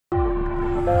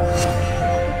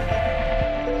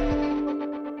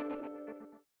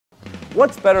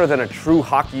What's better than a true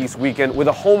Hockey East weekend with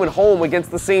a home-and-home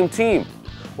against the same team?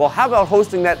 Well, how about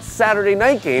hosting that Saturday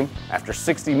night game after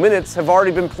 60 minutes have already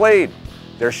been played?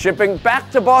 They're shipping back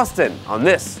to Boston on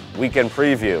this weekend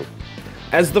preview.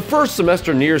 As the first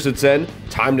semester nears its end,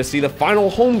 time to see the final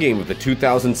home game of the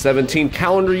 2017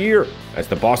 calendar year, as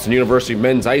the Boston University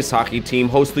men's ice hockey team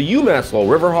hosts the UMass Lowell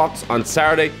Riverhawks on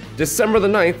Saturday, December the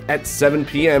 9th at 7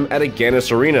 p.m. at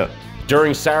Agganis Arena.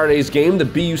 During Saturday's game, the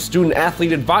BU Student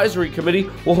Athlete Advisory Committee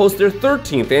will host their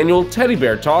 13th annual Teddy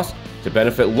Bear Toss to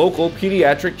benefit local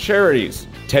pediatric charities.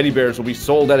 Teddy bears will be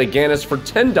sold at Agganis for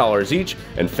 $10 each,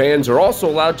 and fans are also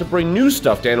allowed to bring new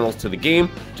stuffed animals to the game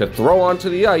to throw onto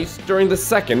the ice during the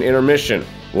second intermission.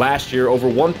 Last year, over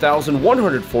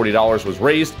 $1,140 was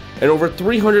raised, and over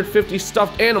 350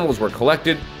 stuffed animals were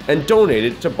collected and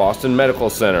donated to Boston Medical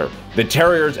Center. The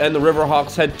Terriers and the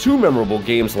Riverhawks had two memorable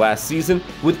games last season,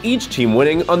 with each team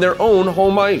winning on their own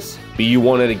home ice. BU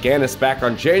won at Agganis back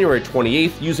on January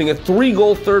 28th using a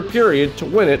 3-goal third period to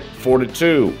win it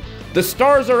 4-2. The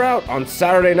Stars are out on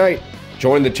Saturday night.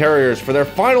 Join the Terriers for their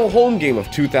final home game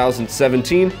of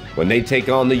 2017 when they take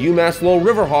on the UMass Lowell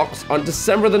Riverhawks on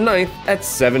December the 9th at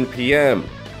 7 p.m.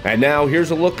 And now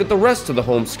here's a look at the rest of the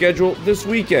home schedule this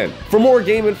weekend. For more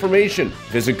game information,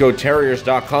 visit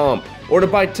GoTerriers.com, or to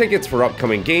buy tickets for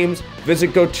upcoming games,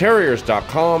 visit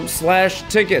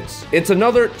GoTerriers.com/tickets. It's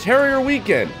another Terrier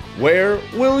weekend. Where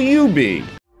will you be?